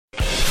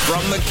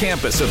From the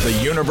campus of the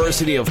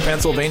University of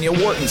Pennsylvania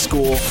Wharton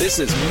School, this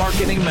is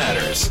Marketing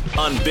Matters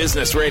on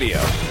Business Radio.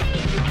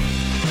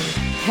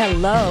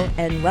 Hello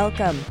and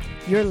welcome.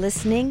 You're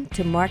listening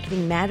to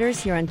Marketing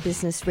Matters here on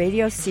Business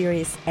Radio,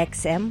 Sirius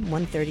XM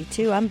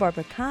 132. I'm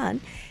Barbara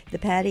Kahn, the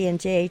Patty and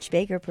J.H.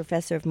 Baker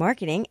Professor of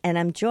Marketing, and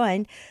I'm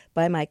joined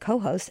by my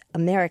co-host,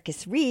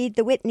 Americus Reed,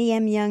 the Whitney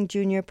M. Young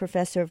Jr.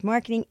 Professor of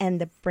Marketing and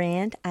the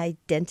Brand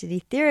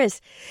Identity Theorist.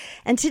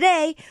 And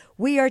today,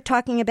 we are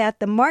talking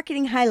about the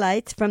marketing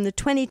highlights from the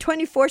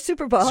 2024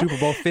 Super Bowl. Super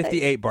Bowl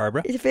 58,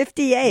 Barbara.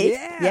 58,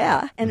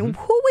 yeah. And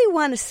who we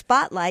want to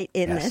spotlight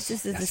in this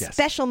is a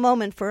special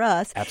moment for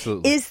us.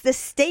 Absolutely. Is the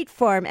State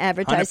Farm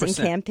advertising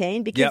 100%.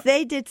 campaign, because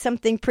they did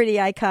something pretty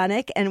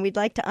iconic, and we'd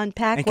like to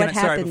unpack what happened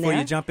Sorry, before there.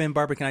 you jump in,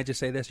 Barbara, can I just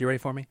say this? You ready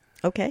for me?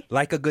 Okay.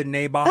 Like a good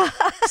neighbor,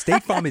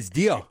 State Farm is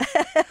deal.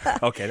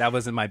 Okay, that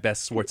wasn't my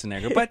best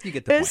Schwarzenegger, but you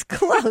get the point. It was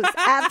close,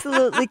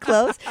 absolutely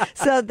close.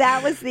 So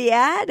that was the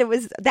ad.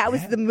 That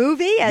was the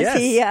movie as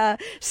he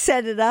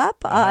set it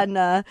up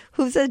on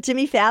who's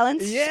Jimmy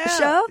Fallon's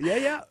show.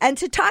 Yeah. And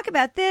to talk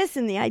about this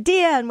and the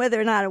idea and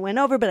whether or not it went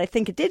over, but I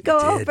think it did go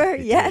over.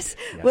 Yes,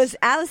 was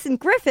Alyson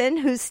Griffin,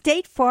 who's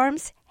State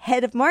Farm's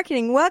head of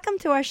marketing. Welcome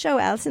to our show,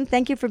 Alyson.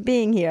 Thank you for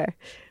being here.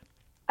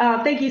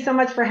 Thank you so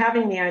much for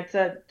having me. It's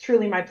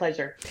truly my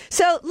pleasure.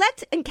 So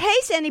in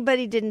case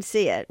anybody didn't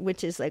see it,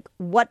 which is like,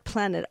 what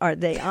planet are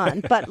they on?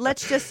 But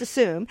let's just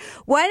assume,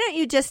 why don't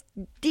you just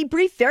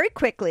debrief very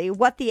quickly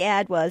what the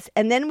ad was,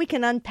 and then we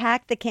can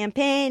unpack the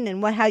campaign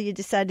and how you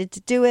decided to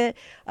do it,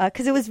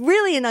 because it was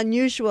really an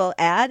unusual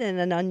ad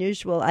and an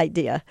unusual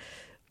idea.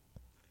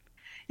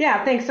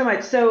 Yeah, thanks so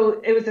much.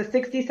 So it was a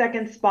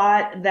 60-second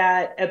spot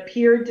that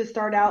appeared to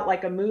start out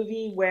like a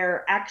movie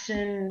where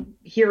action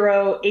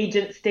hero,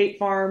 agent State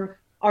Farm,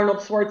 Arnold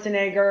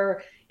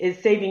Schwarzenegger is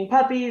saving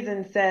puppies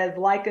and says,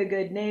 like a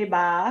good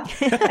neighbor,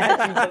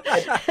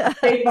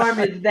 State Farm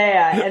is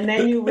there. And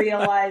then you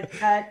realize,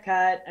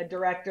 cut, a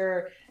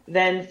director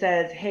then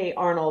says, hey,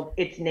 Arnold,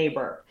 it's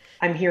neighbor.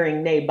 I'm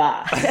hearing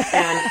neighbor.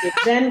 And it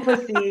then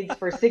proceeds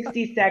for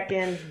 60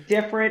 seconds,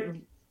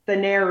 different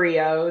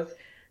scenarios,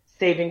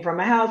 saving from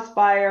a house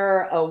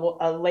fire,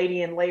 a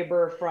lady in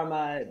labor from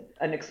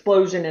an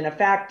explosion in a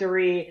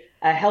factory,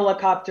 a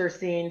helicopter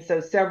scene.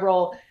 So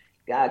several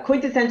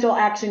quintessential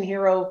action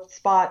hero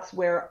spots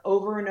where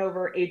over and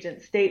over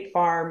Agent State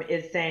Farm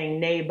is saying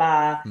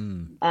neighbor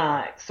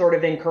sort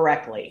of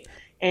incorrectly.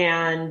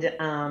 And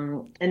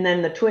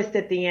then the twist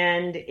at the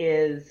end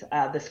is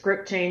the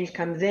script change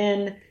comes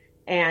in,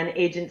 and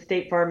Agent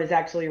State Farm is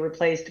actually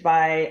replaced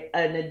by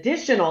an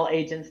additional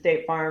Agent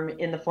State Farm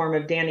in the form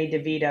of Danny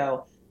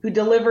DeVito, who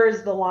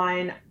delivers the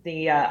line,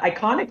 the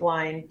iconic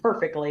line,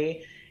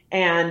 perfectly.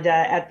 And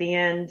at the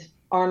end,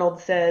 Arnold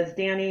says,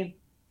 Danny,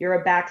 you're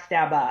a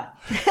backstabber.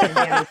 And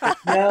Danny says,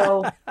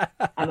 no,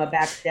 I'm a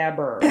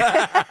backstabber.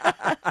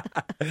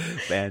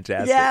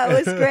 Fantastic. Yeah,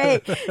 it was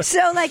great.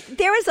 So,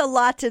 there was a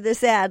lot to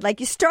this ad.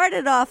 You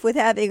started off with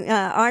having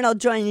Arnold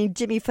joining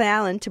Jimmy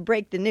Fallon to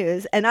break the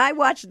news. And I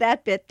watched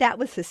that bit. That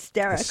was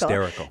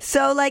hysterical.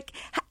 So,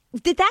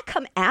 did that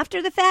come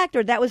after the fact,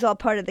 or that was all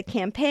part of the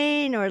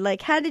campaign, or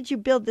how did you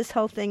build this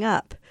whole thing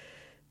up?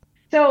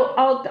 So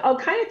I'll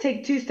kind of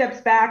take two steps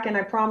back, and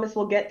I promise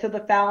we'll get to the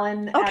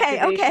Fallon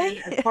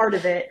activation as part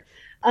of it.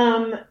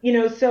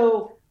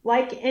 So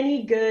like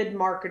any good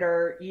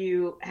marketer,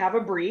 you have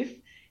a brief,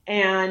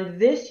 and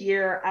this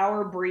year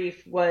our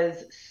brief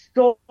was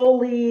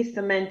solely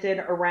cemented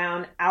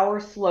around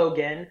our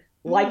slogan,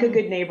 like a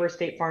good neighbor,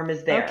 State Farm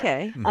is there.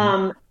 Okay.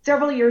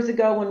 Several years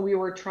ago, when we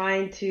were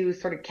trying to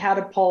sort of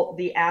catapult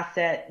the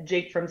asset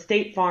Jake from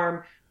State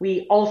Farm,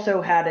 we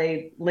also had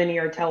a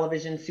linear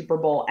television Super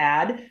Bowl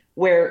ad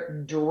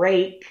where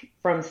Drake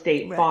from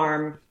State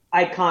Farm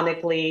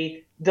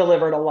iconically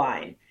delivered a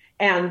line.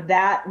 And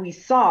that we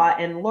saw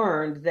and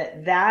learned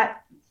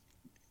that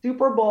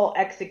Super Bowl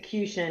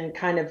execution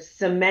kind of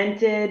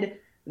cemented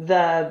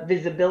the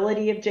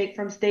visibility of Jake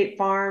from State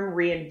Farm,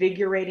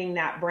 reinvigorating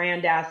that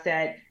brand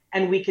asset.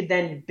 And we could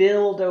then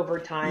build over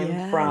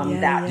time from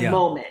that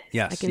moment.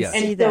 Yes, I can yes. see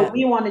And so that.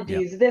 we wanted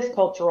to use this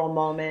cultural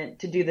moment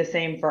to do the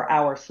same for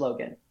our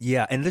slogan.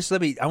 Yeah, and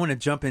I want to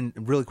jump in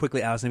really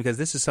quickly, Alyson, because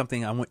this is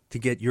something I want to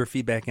get your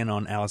feedback in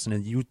on, Alyson,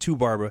 and you too,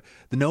 Barbara.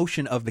 The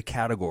notion of the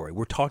category.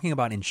 We're talking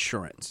about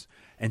insurance.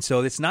 And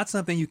so it's not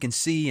something you can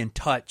see and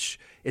touch.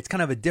 It's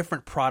kind of a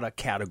different product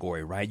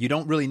category, right? You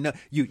don't really know,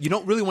 you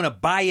don't really want to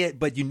buy it,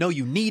 but you know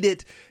you need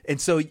it. And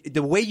so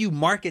the way you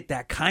market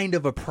that kind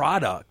of a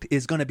product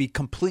is going to be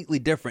completely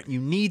different.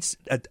 You need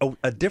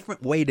a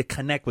different way to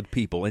connect with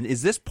people. And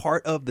is this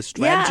part of the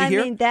strategy here?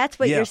 Yeah, I mean, that's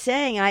what you're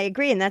saying. I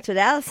agree. And that's what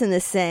Alyson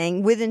is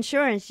saying. With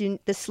insurance,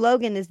 the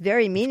slogan is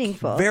very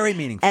meaningful. Very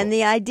meaningful. And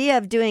the idea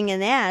of doing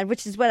an ad,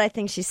 which is what I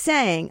think she's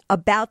saying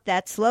about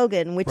that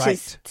slogan, which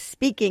is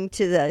speaking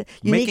to the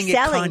unique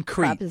selling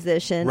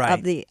proposition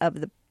of the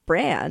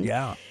brand,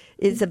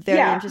 is a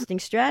very interesting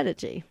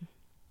strategy.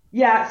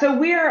 Yeah, so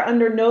we are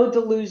under no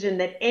delusion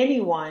that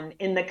anyone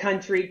in the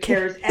country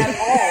cares at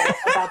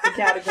all about the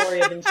category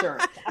of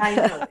insurance. I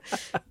know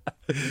it.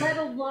 let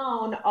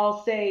alone,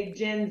 I'll say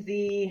Gen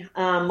Z,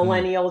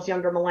 millennials,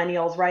 younger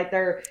millennials, right?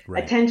 Their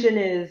attention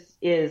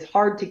is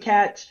hard to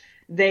catch.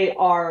 They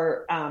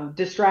are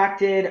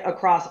distracted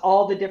across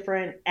all the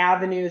different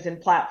avenues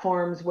and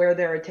platforms where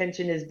their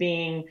attention is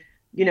being,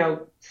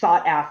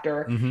 sought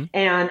after.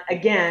 And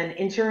again,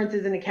 insurance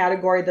isn't a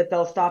category that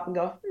they'll stop and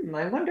go,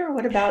 I wonder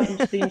what about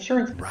the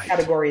insurance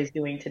category is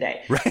doing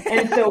today.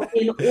 And so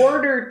in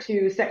order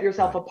to set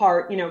yourself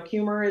apart,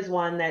 humor is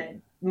one that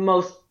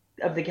most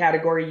of the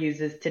category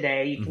uses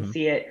today. You can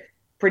see it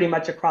pretty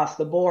much across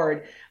the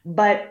board.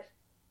 But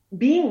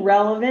being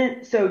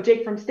relevant, so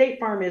Jake from State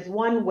Farm is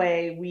one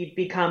way we've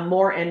become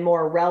more and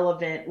more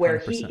relevant, where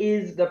 100%. he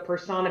is the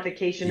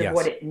personification of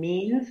what it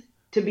means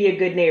to be a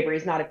good neighbor.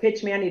 He's not a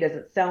pitch man. He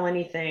doesn't sell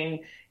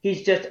anything.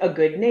 He's just a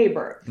good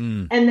neighbor.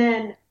 And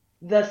then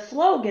the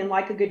slogan,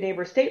 like a good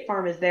neighbor, State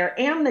Farm, is there,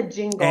 and the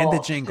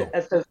jingle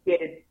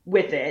associated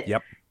with it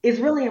is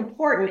really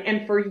important.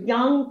 And for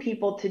young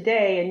people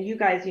today, and you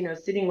guys,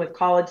 sitting with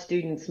college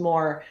students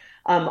more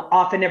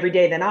often every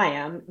day than I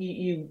am,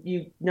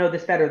 you know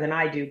this better than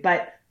I do,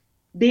 but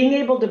being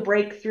able to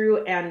break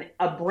through and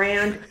a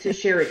brand to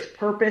share its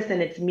purpose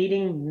and its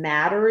meaning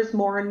matters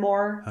more and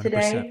more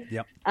today.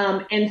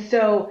 And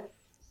so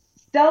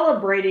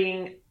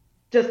celebrating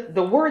just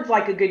the words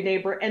like a good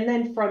neighbor. And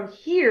then from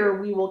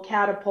here, we will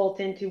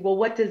catapult into, well,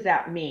 what does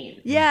that mean?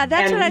 Yeah,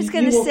 that's what I was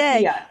going to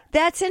say.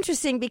 That's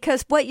interesting,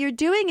 because what you're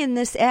doing in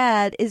this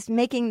ad is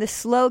making the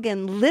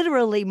slogan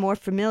literally more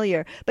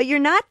familiar, but you're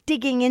not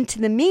digging into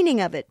the meaning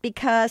of it,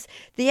 because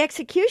the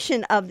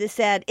execution of this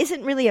ad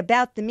isn't really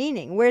about the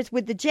meaning. Whereas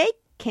with the Jake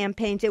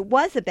campaigns, it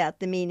was about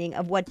the meaning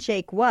of what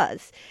Jake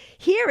was.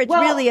 Here, it's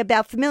really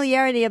about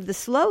familiarity of the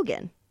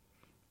slogan.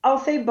 I'll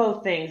say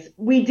both things.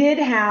 We did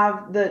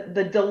have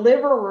the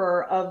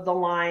deliverer of the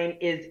line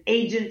is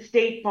Agent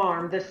State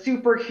Farm, the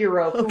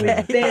superhero who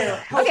is there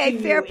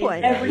helping you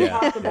in every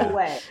possible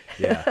way.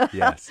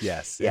 Yes.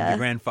 And the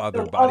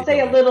grandfather so I'll say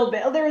a little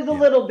bit. There is a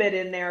little bit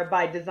in there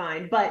by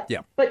design, but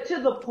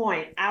to the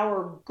point,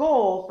 our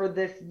goal for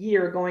this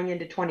year going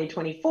into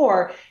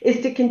 2024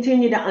 is to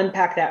continue to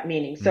unpack that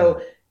meaning.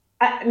 So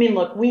I mean,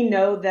 look, we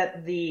know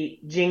that the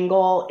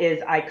jingle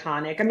is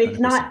iconic. I mean, it's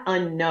 100%. Not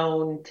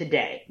unknown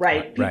today,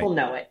 right? People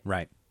know it.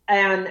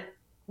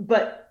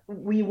 But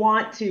we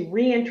want to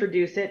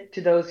reintroduce it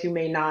to those who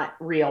may not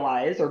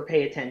realize or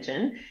pay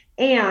attention.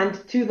 And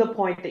to the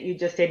point that you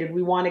just stated,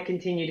 we want to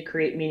continue to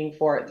create meaning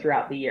for it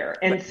throughout the year.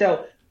 And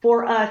so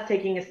for us,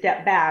 taking a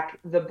step back,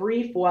 the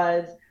brief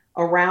was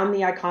around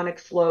the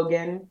iconic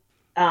slogan,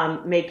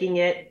 making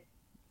it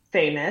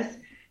famous.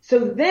 So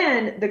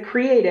then the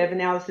creative, and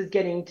now this is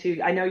getting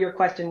to, I know your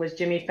question was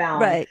Jimmy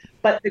Fallon,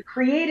 but the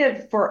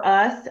creative for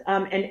us,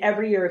 and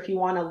every year, if you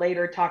want to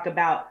later talk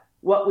about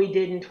what we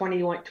did in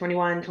 21,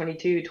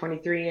 22,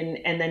 23,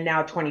 and then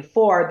now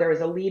 24, there was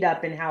a lead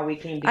up in how we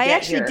came to get here. I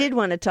actually did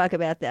want to talk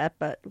about that,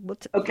 but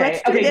let's do good.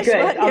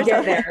 One. I'll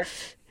get there.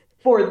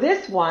 For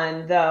this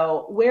one,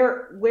 though,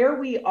 where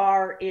we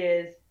are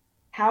is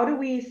how do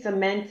we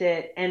cement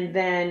it and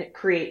then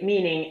create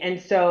meaning?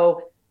 And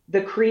so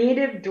the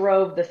creative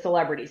drove the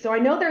celebrity. So I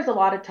know there's a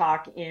lot of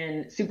talk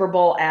in Super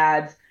Bowl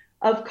ads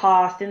of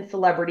cost and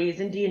celebrities,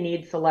 and do you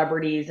need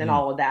celebrities and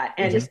all of that.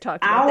 And we just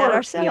talked about that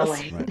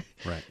ourselves.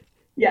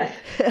 Yes.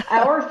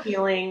 Our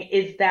feeling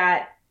is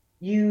that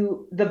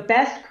the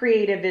best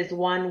creative is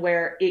one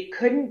where it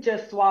couldn't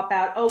just swap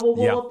out,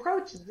 we'll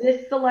approach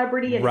this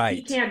celebrity, and if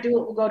he can't do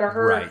it, we'll go to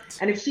her.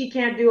 And if she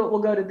can't do it,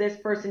 we'll go to this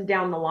person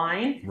down the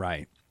line.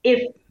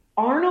 If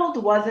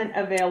Arnold wasn't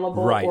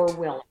available or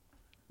willing,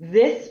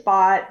 this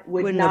spot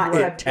would not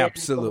have been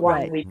absolutely the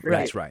one we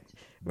created.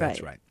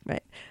 That's right.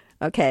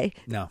 Okay.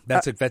 No,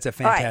 that's a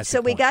fantastic all right, so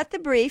point. we got the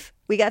brief,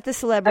 we got the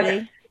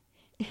celebrity.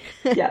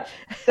 So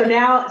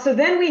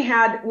then we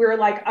were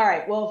like, all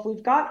right, well, if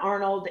we've got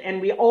Arnold,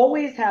 and we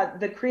always had,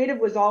 the creative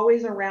was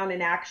always around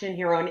an action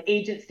hero, an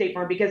Agent State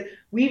Farm, because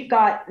we've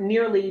got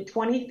nearly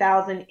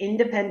 20,000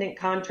 independent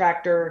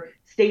contractor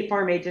State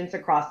Farm agents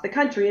across the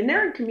country, and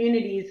they're in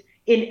communities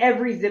in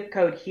every zip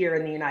code here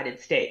in the United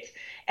States.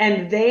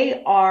 And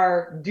they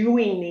are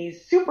doing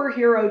these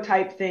superhero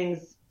type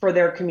things for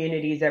their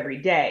communities every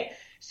day.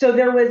 So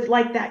there was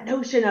like that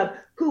notion of,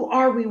 who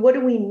are we? What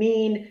do we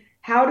mean?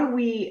 How do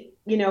we,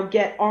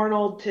 get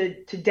Arnold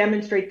to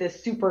demonstrate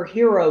this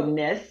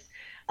superhero-ness,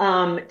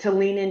 to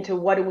lean into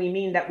what do we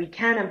mean that we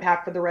can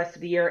impact for the rest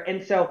of the year?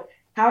 And so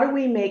how do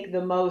we make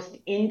the most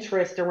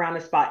interest around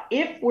a spot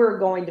if we're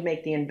going to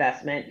make the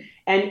investment,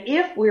 and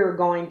if we're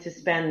going to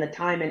spend the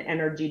time and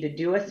energy to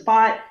do a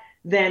spot?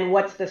 Then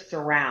what's the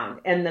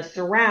surround? And the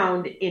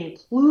surround,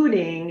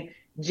 including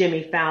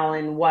Jimmy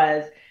Fallon,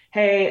 was,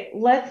 hey,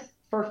 let's,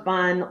 for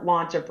fun,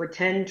 launch a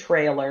pretend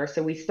trailer.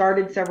 So we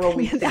started several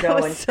weeks ago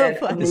and said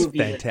a movie.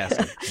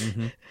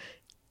 Fantastic.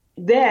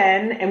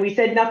 and we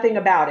said nothing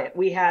about it.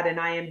 We had an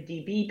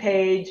IMDb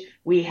page.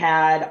 We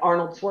had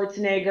Arnold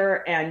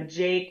Schwarzenegger and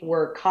Jake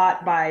were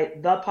caught by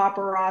the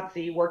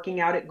paparazzi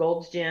working out at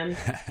Gold's Gym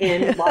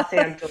in Los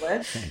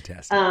Angeles.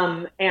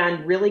 Fantastic.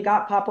 And really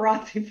got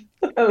paparazzi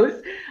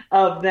photos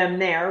of them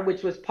there,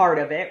 which was part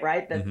of it,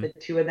 right? That the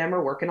two of them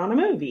are working on a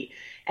movie.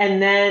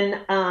 And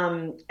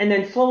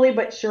then slowly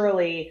but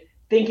surely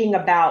thinking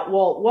about,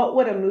 well, what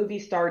would a movie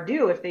star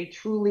do if they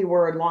truly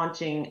were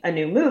launching a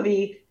new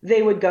movie?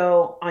 They would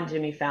go on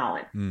Jimmy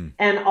Fallon.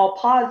 And I'll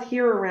pause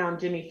here around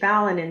Jimmy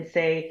Fallon and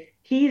say,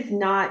 he's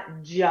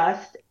not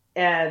just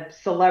a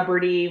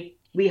celebrity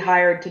we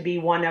hired to be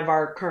one of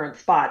our current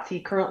spots. He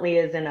currently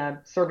is in a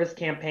service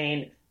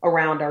campaign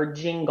around our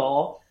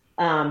jingle.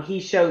 He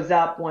shows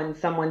up when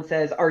someone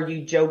says, "Are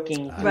you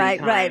joking?"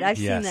 Right. I've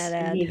seen that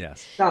ad.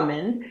 He's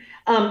summoned.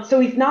 So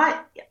he's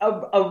not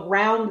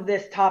around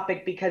this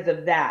topic because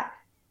of that.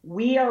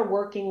 We are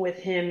working with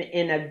him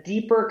in a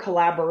deeper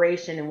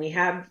collaboration, and we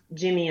have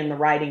Jimmy in the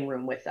writing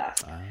room with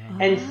us.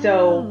 And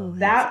so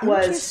that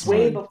was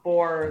way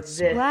before this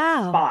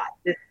spot,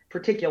 this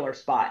particular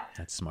spot.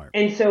 That's smart.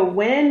 And so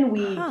when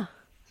we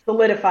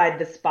solidified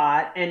the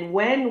spot and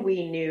when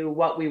we knew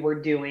what we were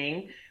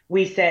doing,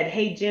 we said,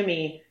 "Hey,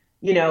 Jimmy,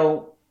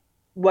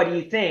 what do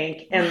you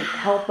think?" And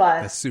help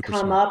us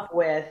come up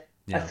with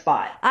a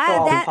spot.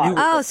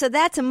 So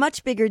that's a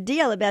much bigger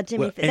deal about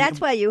Jimmy.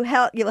 That's why you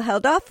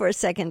held off for a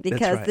second,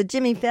 because the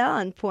Jimmy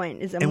Fallon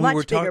point is a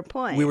much bigger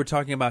point. We were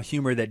talking about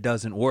humor that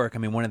doesn't work. I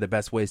mean, one of the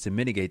best ways to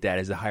mitigate that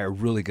is to hire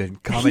really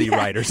good comedy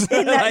writers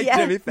like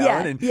Jimmy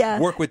Fallon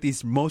and work with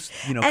these most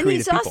creative people. And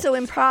he's also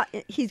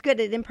he's good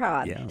at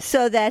improv,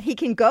 so that he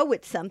can go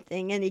with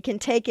something and he can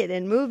take it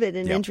and move it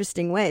in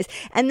interesting ways.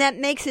 And that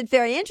makes it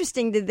very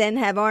interesting to then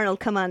have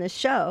Arnold come on his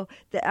show.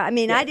 I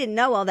didn't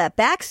know all that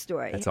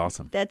backstory. That's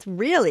awesome. That's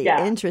really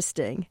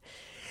interesting.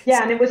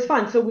 Yeah, and it was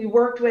fun. So we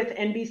worked with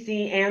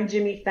NBC and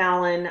Jimmy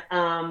Fallon,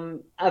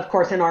 of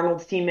course, and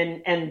Arnold's team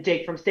and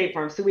Jake from State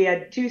Farm. So we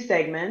had two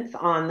segments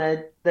on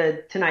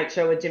the Tonight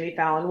Show with Jimmy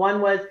Fallon.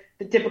 One was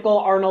the typical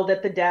Arnold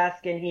at the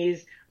desk, and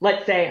he's,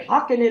 let's say,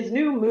 hawking his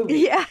new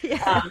movie.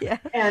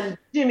 And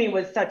Jimmy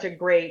was such a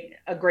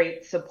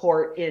great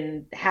support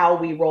in how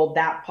we rolled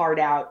that part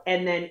out.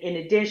 And then in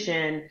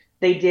addition,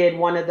 they did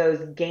one of those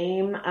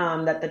game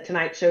that the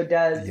Tonight Show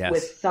does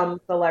with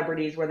some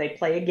celebrities where they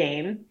play a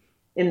game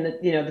in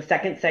the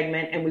second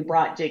segment, and we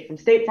brought Jake from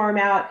State Farm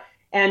out.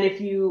 And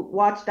if you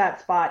watched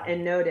that spot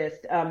and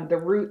noticed, the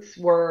Roots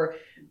were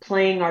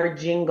playing our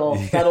jingle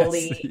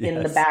subtly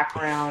in the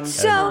background.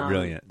 So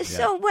brilliant.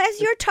 So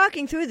as you're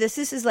talking through this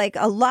is like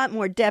a lot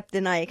more depth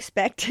than I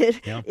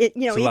expected. Yeah.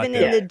 Even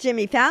in the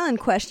Jimmy Fallon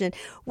question.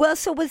 Well,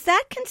 so was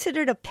that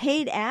considered a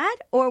paid ad,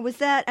 or was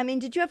that? I mean,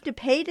 did you have to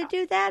pay to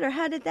do that, or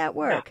how did that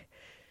work?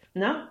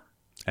 No.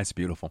 That's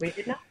beautiful. We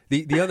did not.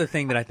 The other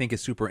thing that I think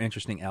is super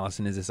interesting,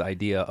 Alyson, is this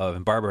idea of,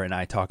 and Barbara and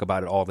I talk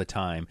about it all the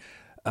time,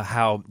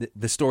 how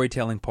the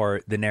storytelling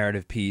part, the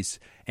narrative piece,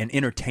 and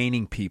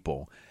entertaining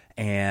people,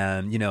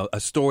 and a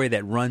story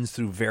that runs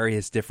through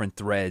various different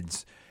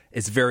threads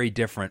is very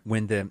different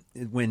when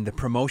the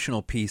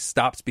promotional piece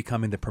stops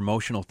becoming the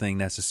promotional thing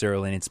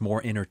necessarily, and it's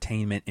more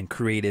entertainment and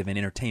creative and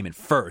entertainment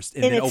first.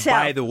 And then,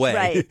 by the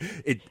way,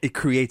 it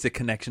creates a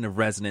connection of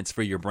resonance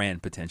for your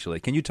brand potentially.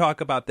 Can you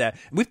talk about that?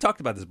 We've talked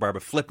about this, Barbara,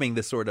 flipping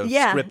the sort of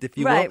script, if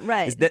you will.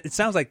 Right. It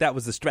sounds like that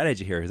was the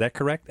strategy here. Is that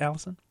correct,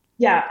 Alyson?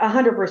 Yeah,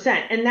 100%.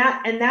 And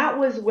that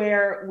was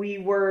where we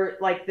were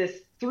like this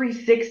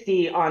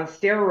 360 on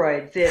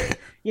steroids. It's,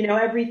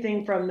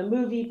 everything from the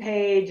movie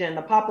page and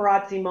the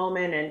paparazzi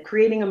moment and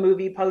creating a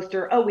movie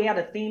poster. Oh, we had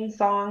a theme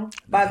song,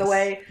 by the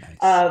way.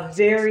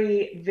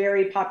 Very,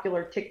 very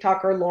popular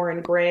TikToker,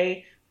 Lauren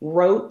Gray,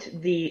 wrote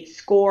the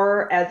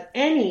score as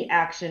any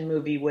action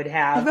movie would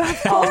have.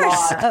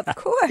 Of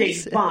course.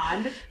 James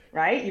Bond,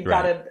 right? You've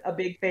got a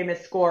big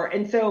famous score.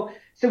 And so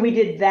we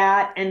did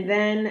that. And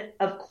then,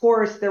 of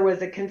course, there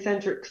was a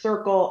concentric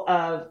circle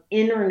of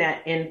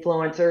internet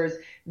influencers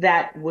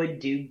that would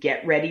do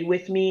Get Ready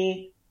With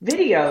Me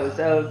videos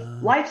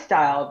of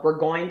lifestyle. We're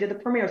going to the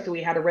premiere. So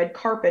we had a red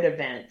carpet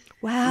event.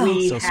 Wow.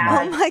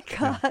 Smart. Oh, my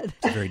God.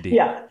 It's very deep.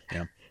 Yeah.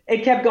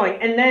 It kept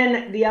going. And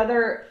then the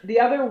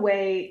other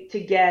way to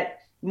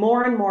get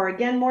more and more,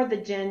 again, more the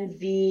Gen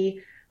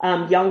Z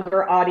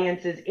younger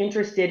audiences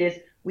interested is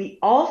we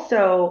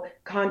also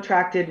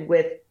contracted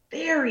with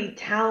very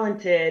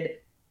talented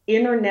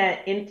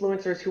internet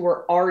influencers who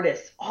were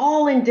artists,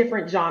 all in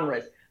different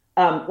genres,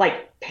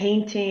 like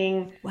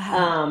painting,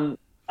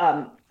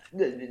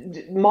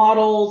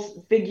 models,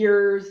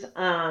 figures,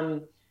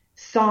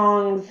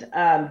 songs,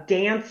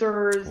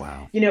 dancers.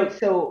 Wow.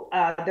 So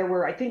there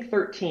were, I think,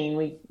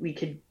 13. We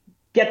could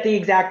get the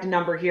exact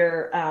number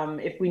here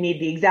if we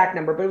need the exact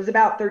number, but it was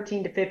about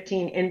 13 to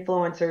 15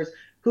 influencers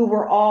who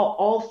were all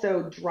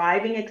also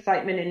driving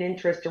excitement and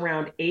interest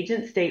around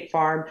Agent State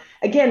Farm.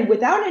 Again,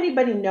 without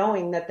anybody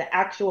knowing that the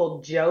actual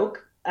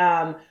joke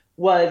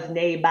was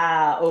nay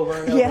bah over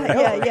and over and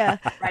over,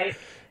 right?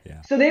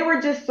 Yeah. So they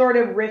were just sort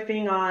of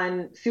riffing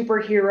on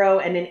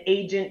superhero and an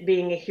agent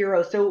being a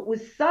hero. So it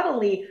was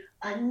subtly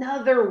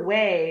another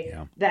way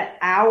that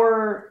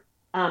our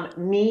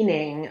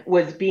meaning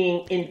was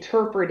being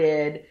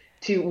interpreted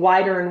to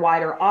wider and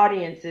wider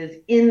audiences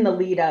in the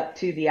lead up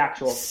to the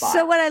actual spot.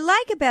 So what I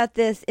like about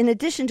this, in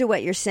addition to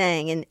what you're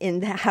saying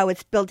in how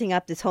it's building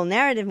up this whole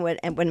narrative and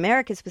what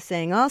Americus was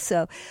saying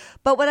also,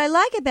 but what I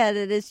like about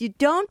it is you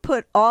don't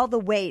put all the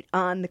weight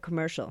on the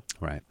commercial.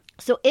 Right.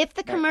 So if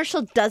the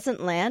commercial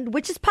doesn't land,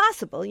 which is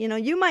possible,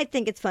 you might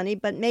think it's funny,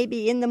 but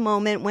maybe in the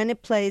moment when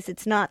it plays,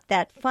 it's not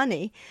that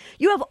funny.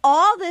 You have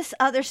all this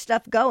other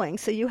stuff going.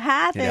 So you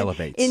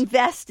haven't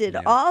invested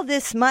all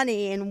this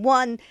money in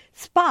one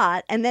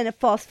spot and then it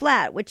falls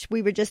flat, which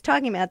we were just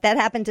talking about. That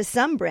happened to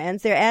some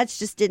brands. Their ads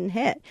just didn't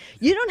hit.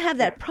 You don't have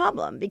that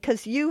problem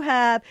because you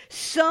have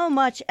so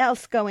much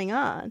else going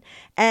on.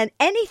 And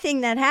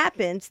anything that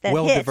happens that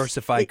hits,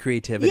 diversified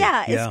creativity.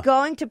 is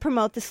going to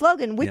promote the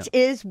slogan, which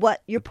is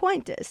what your point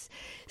is.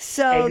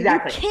 So you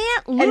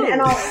can't lose.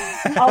 And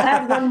I'll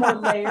add one more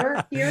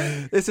layer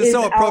here. This is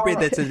so appropriate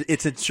that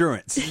it's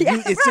insurance.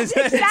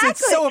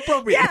 It's so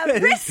appropriate. Yeah,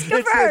 risk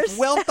averse. It's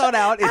well thought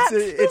out.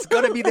 It's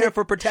going to be there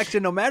for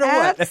protection no matter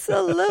what.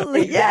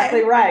 Absolutely.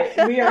 Exactly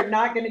right. We are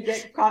not going to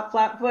get caught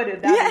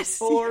flat-footed. That is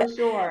for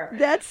sure.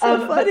 That's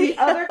so funny. But the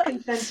other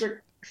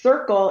concentric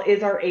circle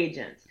is our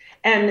agents.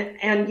 And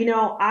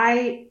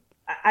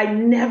I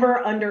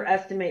never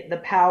underestimate the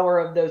power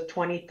of those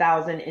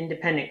 20,000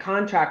 independent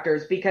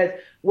contractors, because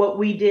what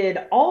we did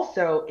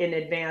also in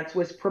advance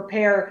was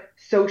prepare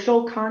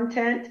social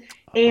content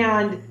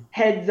and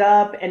heads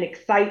up and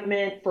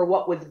excitement for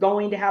what was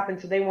going to happen,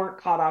 so they weren't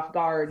caught off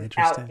guard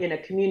out in a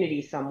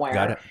community somewhere.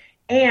 Got it.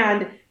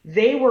 And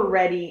they were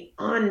ready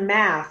en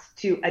masse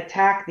to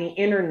attack the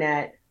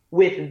internet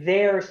with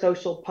their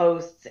social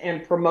posts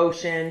and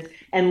promotions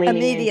and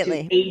leaning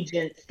into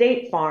agent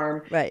State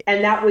Farm. Right.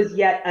 And that was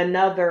yet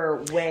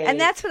another way. And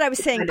that's what I was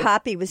saying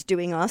Poppy was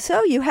doing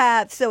also.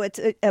 So it's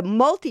a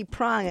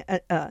multi-pronged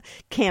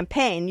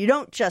campaign. You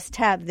don't just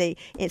have the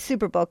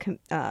Super Bowl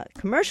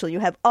commercial.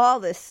 You have all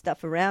this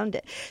stuff around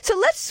it. So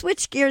let's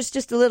switch gears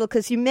just a little,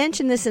 because you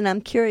mentioned this and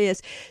I'm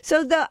curious.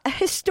 So the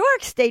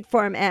historic State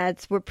Farm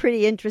ads were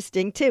pretty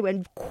interesting too,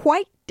 and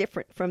quite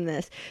different from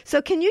this.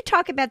 So can you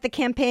talk about the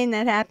campaign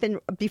that happened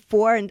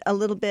before and a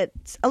little bit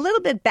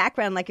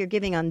background like you're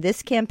giving on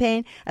this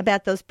campaign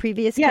about those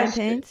previous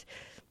campaigns?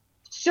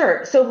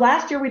 Sure. So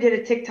last year we did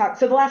a TikTok.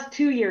 So the last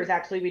 2 years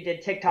actually we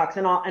did TikToks,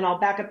 and I'll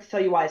back up to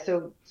tell you why.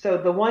 So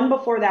the one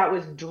before that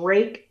was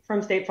Drake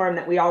from State Farm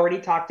that we already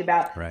talked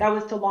about. Right. That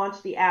was to launch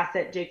the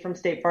asset Jake from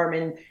State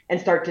Farm and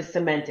start to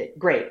cement it.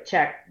 Great.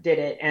 Check. Did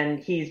it. And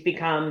he's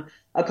become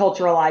a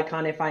cultural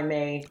icon, if I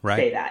may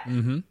say that.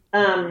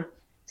 Mm-hmm.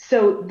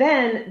 So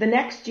then the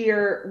next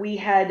year we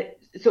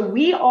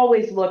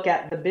always look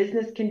at the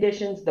business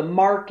conditions, the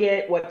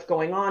market, what's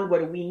going on, what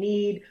do we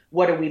need,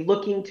 what are we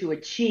looking to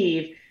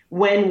achieve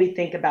when we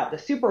think about the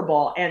Super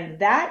Bowl. And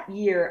that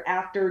year,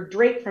 after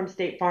Drake from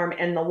State Farm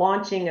and the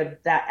launching of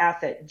that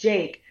asset,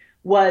 Jake,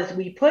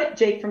 we put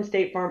Jake from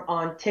State Farm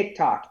on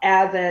TikTok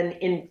as an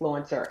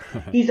influencer.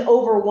 He's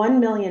over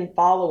 1 million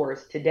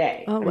followers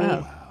today. Oh, wow.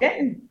 He's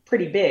getting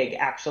pretty big,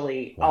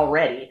 actually,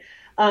 already.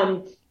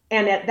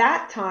 And at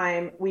that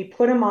time, we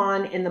put him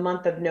on in the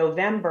month of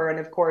November. And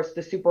of course,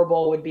 the Super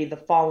Bowl would be the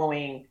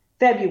following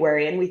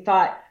February. And we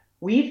thought,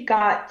 we've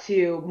got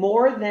to,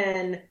 more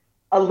than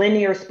a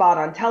linear spot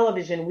on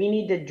television, we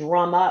need to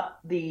drum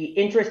up the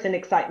interest and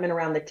excitement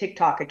around the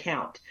TikTok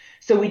account.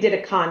 So we did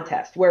a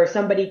contest where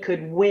somebody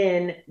could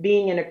win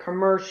being in a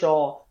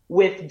commercial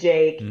with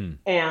Jake.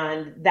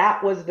 And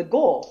that was the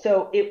goal.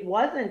 So it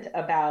wasn't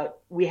about,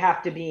 we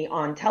have to be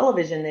on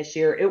television this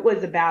year. It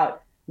was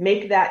about,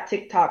 make that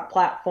TikTok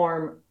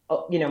platform,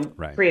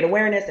 create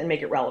awareness and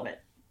make it relevant.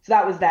 So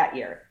that was that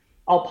year.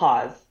 I'll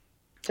pause.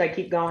 Should I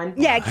keep going?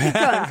 Yeah, keep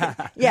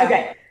going. Yeah.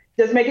 Okay.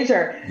 Just making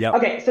sure. Yep.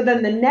 Okay. So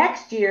then the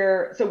next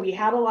year, so we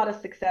had a lot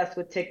of success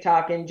with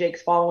TikTok, and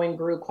Jake's following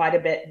grew quite a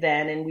bit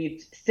then. And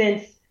we've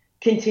since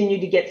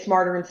continued to get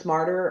smarter and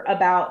smarter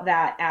about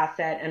that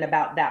asset and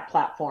about that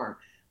platform.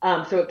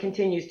 So it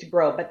continues to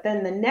grow. But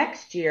then the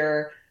next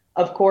year,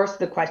 of course,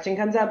 the question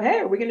comes up, hey,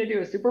 are we going to do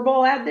a Super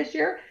Bowl ad this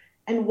year?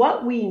 And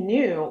what we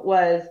knew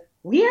was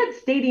we had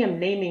stadium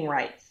naming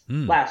rights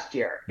last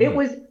year. It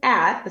was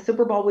the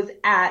Super Bowl was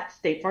at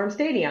State Farm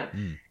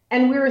Stadium.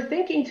 And we were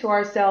thinking to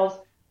ourselves,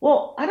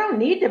 well, I don't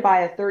need to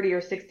buy a 30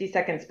 or 60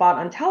 second spot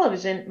on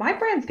television. My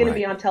brand's going to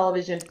be on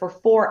television for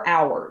 4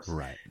 hours.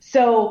 Right.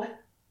 So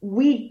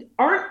we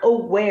aren't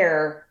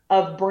aware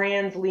of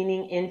brands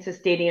leaning into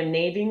stadium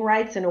naming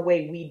rights in a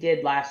way we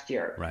did last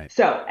year. Right.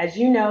 So as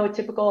you know,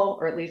 typical,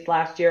 or at least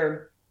last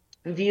year,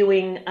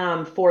 viewing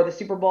for the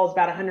Super Bowl is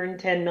about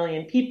 110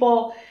 million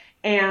people.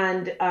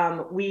 And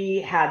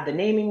we had the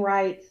naming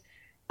rights.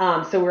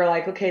 So we're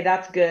like, okay,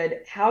 that's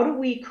good. How do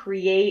we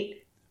create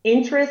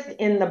interest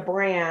in the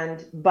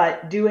brand,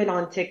 but do it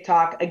on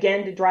TikTok,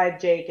 again, to drive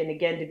Jake, and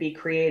again, to be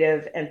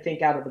creative and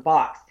think out of the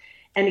box.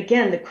 And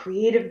again, the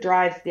creative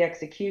drives the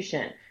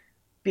execution.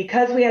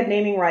 Because we had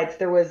naming rights,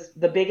 there was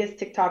the biggest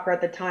TikToker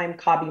at the time,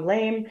 Kabi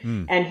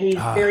Lame, and he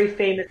very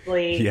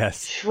famously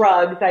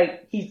shrugs.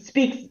 He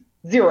speaks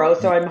zero.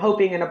 So I'm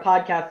hoping in a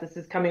podcast this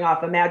is coming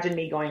off. Imagine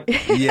me going,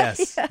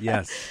 yes.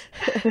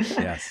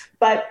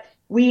 But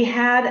we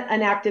had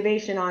an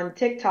activation on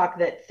TikTok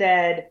that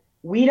said,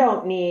 we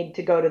don't need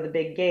to go to the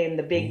big game.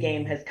 The big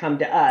game has come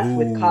to us,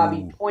 with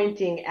Kabi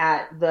pointing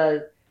at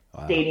the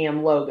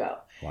stadium logo.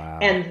 Wow.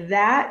 And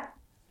that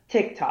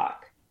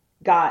TikTok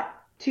got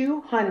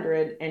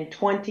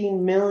 220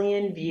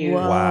 million views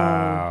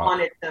on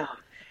its own.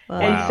 Wow.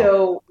 And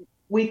so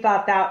we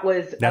thought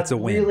that's a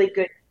win. really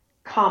good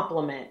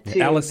compliment to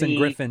Alyson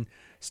Griffin,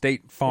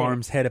 State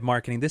Farm's head of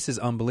marketing. This is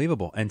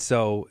unbelievable. And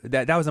so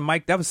that was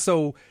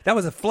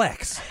a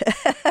flex.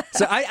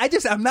 So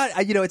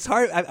it's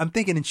hard. I'm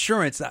thinking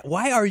insurance.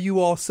 Why are you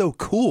all so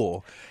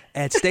cool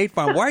at State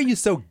Farm? Why are you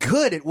so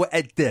good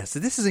at this?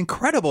 This is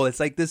incredible. It's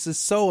like, this is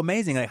so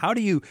amazing. Like, how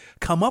do you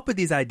come up with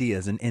these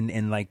ideas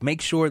and like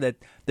make sure that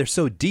they're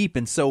so deep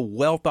and so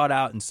well thought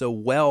out and so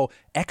well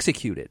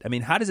executed? I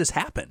mean, how does this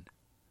happen?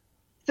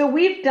 So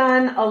we've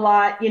done a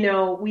lot.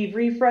 We've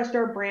refreshed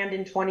our brand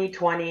in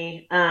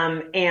 2020,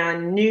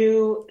 and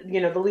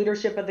the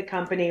leadership of the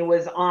company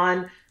was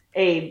on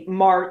a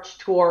march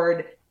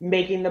toward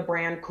making the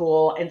brand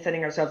cool and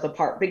setting ourselves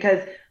apart. Because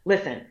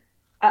listen,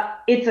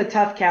 it's a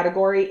tough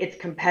category. It's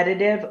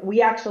competitive.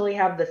 We actually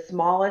have the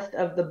smallest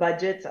of the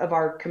budgets of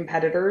our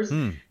competitors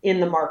in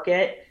the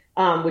market,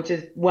 which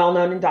is well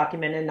known and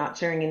documented, not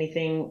sharing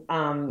anything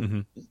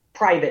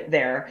private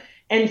there.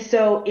 And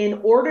so in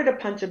order to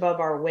punch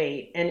above our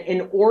weight and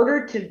in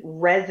order to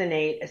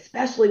resonate,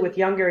 especially with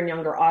younger and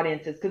younger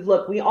audiences, because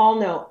look, we all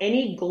know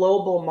any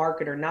global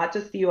marketer, not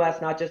just the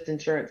US, not just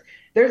insurance,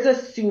 there's a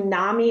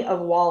tsunami of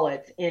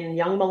wallets in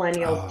young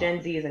millennials, Gen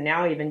Zs, and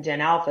now even Gen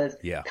Alphas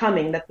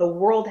coming that the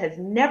world has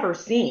never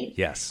seen.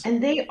 Yes.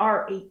 And they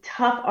are a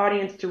tough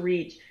audience to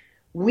reach.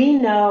 We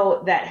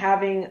know that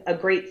having a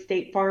great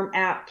State Farm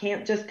app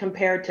can't just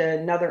compare to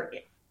another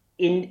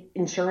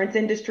insurance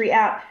industry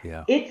app.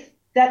 Yeah. It's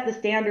that the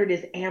standard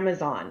is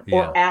Amazon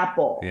or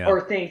Apple or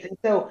things. And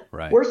so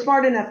we're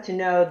smart enough to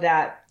know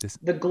that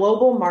the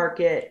global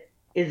market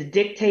is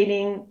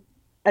dictating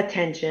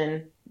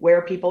attention,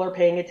 where people are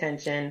paying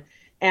attention.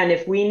 And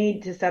if we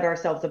need to set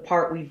ourselves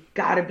apart, we've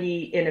got to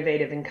be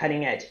innovative and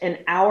cutting edge. And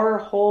our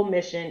whole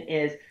mission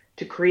is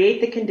to create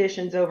the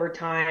conditions over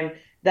time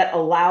that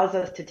allows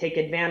us to take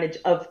advantage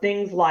of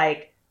things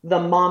like the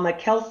Mama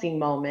Kelsey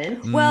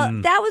moment. Well,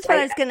 that was what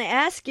I was going to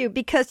ask you,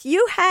 because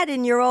you had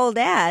in your old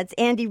ads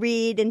Andy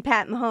Reid and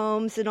Pat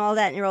Mahomes and all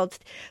that in your old.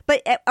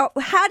 But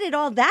how did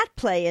all that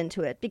play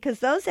into it? Because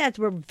those ads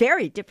were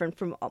very different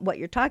from what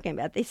you're talking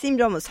about. They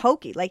seemed almost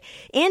hokey. Like,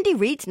 Andy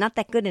Reid's not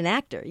that good an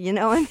actor, you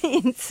know what I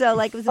mean? So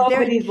like, it was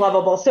but he's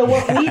lovable. So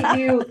what we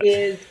do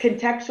is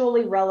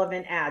contextually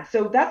relevant ads.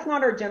 So that's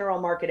not our general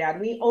market ad.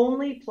 We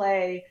only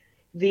play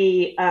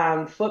the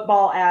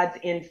football ads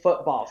in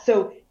football.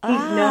 So he's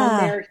known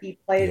there, he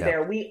plays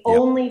there. We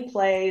only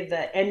play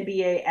the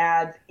NBA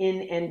ads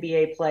in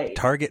NBA play.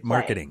 Target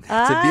marketing. It's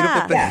a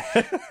beautiful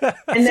thing. Yeah.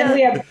 And then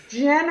we have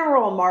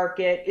general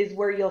market is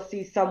where you'll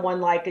see someone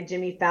like a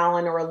Jimmy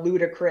Fallon or a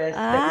Ludacris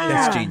that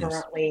we have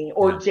currently,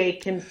 or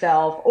Jake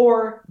himself,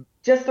 or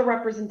just the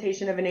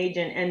representation of an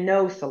agent and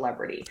no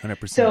celebrity.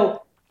 100%.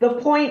 So the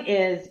point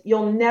is,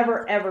 you'll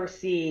never ever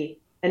see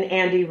an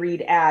Andy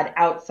Reid ad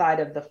outside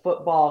of the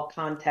football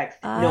context,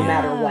 no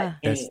matter what.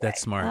 Anyway.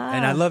 That's smart.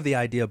 And I love the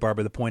idea,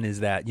 Barbara. The point is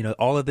that,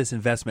 all of this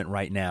investment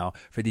right now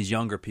for these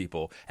younger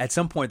people, at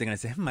some point they're going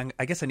to say,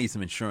 I guess I need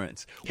some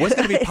insurance. What's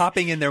going to be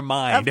popping in their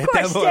mind of at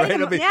course, that point?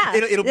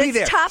 It'll be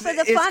there. Top of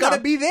the funnel. It's going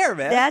to be there,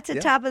 man. That's a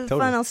top of the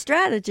funnel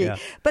strategy. Yeah.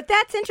 But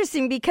that's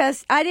interesting,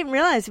 because I didn't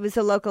realize it was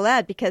a local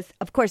ad, because,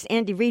 of course,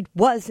 Andy Reid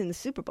was in the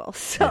Super Bowl.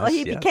 So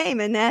he became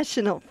a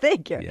national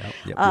figure.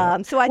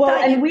 So I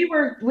thought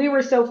we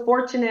were so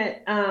fortunate.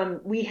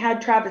 We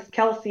had Travis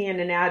Kelce in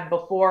an ad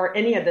before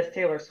any of this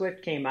Taylor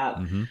Swift came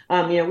up.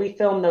 We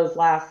filmed those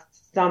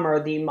last summer,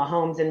 the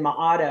Mahomes and Ma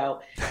Auto.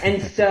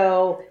 And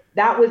so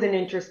that was an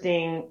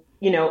interesting,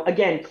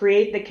 again,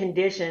 create the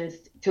conditions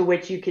to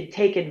which you could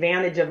take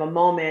advantage of a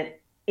moment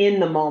in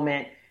the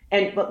moment.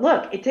 But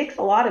look, it takes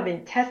a lot of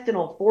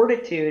intestinal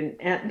fortitude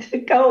and to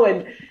go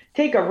and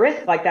take a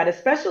risk like that,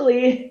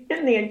 especially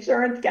in the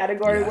insurance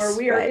category where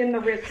we are in the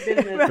risk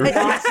business.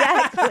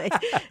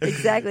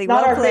 Exactly.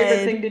 Not our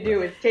favorite thing to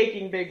do is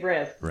taking big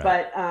risks,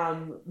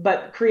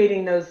 but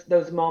creating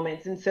those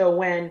moments. And so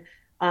when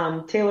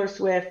Taylor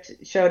Swift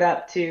showed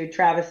up to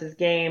Travis's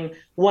game,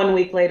 1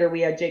 week later we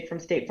had Jake from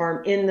State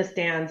Farm in the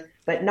stands,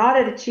 but not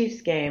at a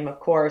Chiefs game, of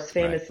course,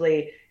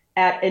 famously.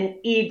 At an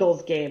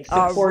Eagles game,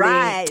 supporting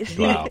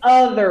the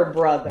other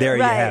brother. There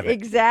you have it.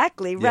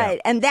 Exactly,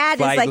 right. And that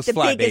fly, is like the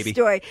biggest baby.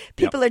 story.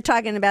 People are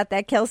talking about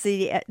that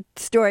Kelsey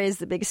story is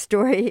the biggest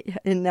story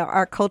in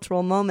our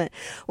cultural moment.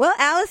 Well,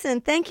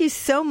 Alyson, thank you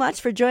so much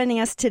for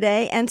joining us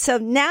today. And so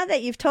now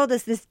that you've told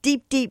us this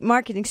deep, deep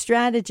marketing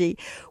strategy,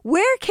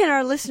 where can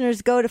our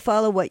listeners go to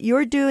follow what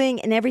you're doing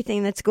and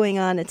everything that's going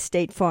on at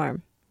State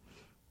Farm?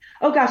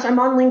 Oh gosh, I'm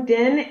on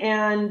LinkedIn,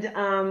 and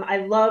I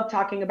love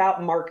talking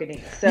about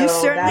marketing. So you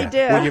certainly do.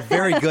 Well, you're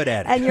very good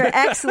at it. And you're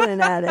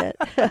excellent at it.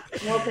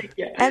 Well, thank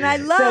you. And I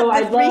love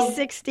the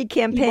 360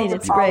 campaign.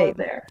 It's great.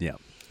 There. Yeah.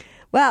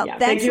 Well, Yeah,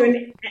 thanks. thank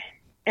you.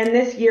 And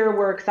this year,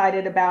 we're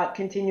excited about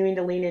continuing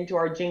to lean into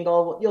our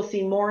jingle. You'll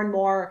see more and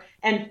more,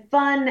 and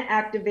fun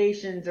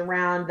activations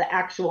around the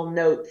actual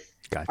notes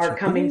are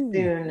coming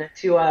soon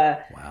to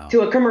a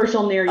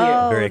commercial near you.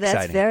 Oh, Very that's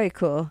exciting. very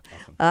cool.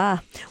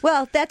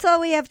 Well, that's all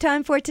we have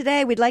time for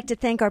today. We'd like to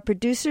thank our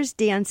producers,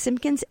 Deion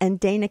Simpkins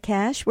and Dana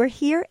Cash. We're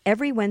here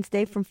every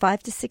Wednesday from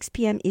 5 to 6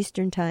 p.m.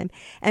 Eastern Time,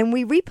 and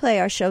we replay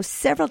our show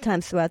several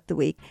times throughout the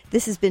week.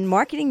 This has been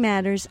Marketing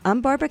Matters.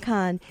 I'm Barbara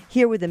Kahn,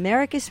 here with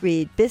America's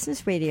Read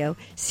Business Radio,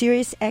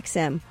 Sirius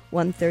XM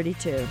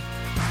 132.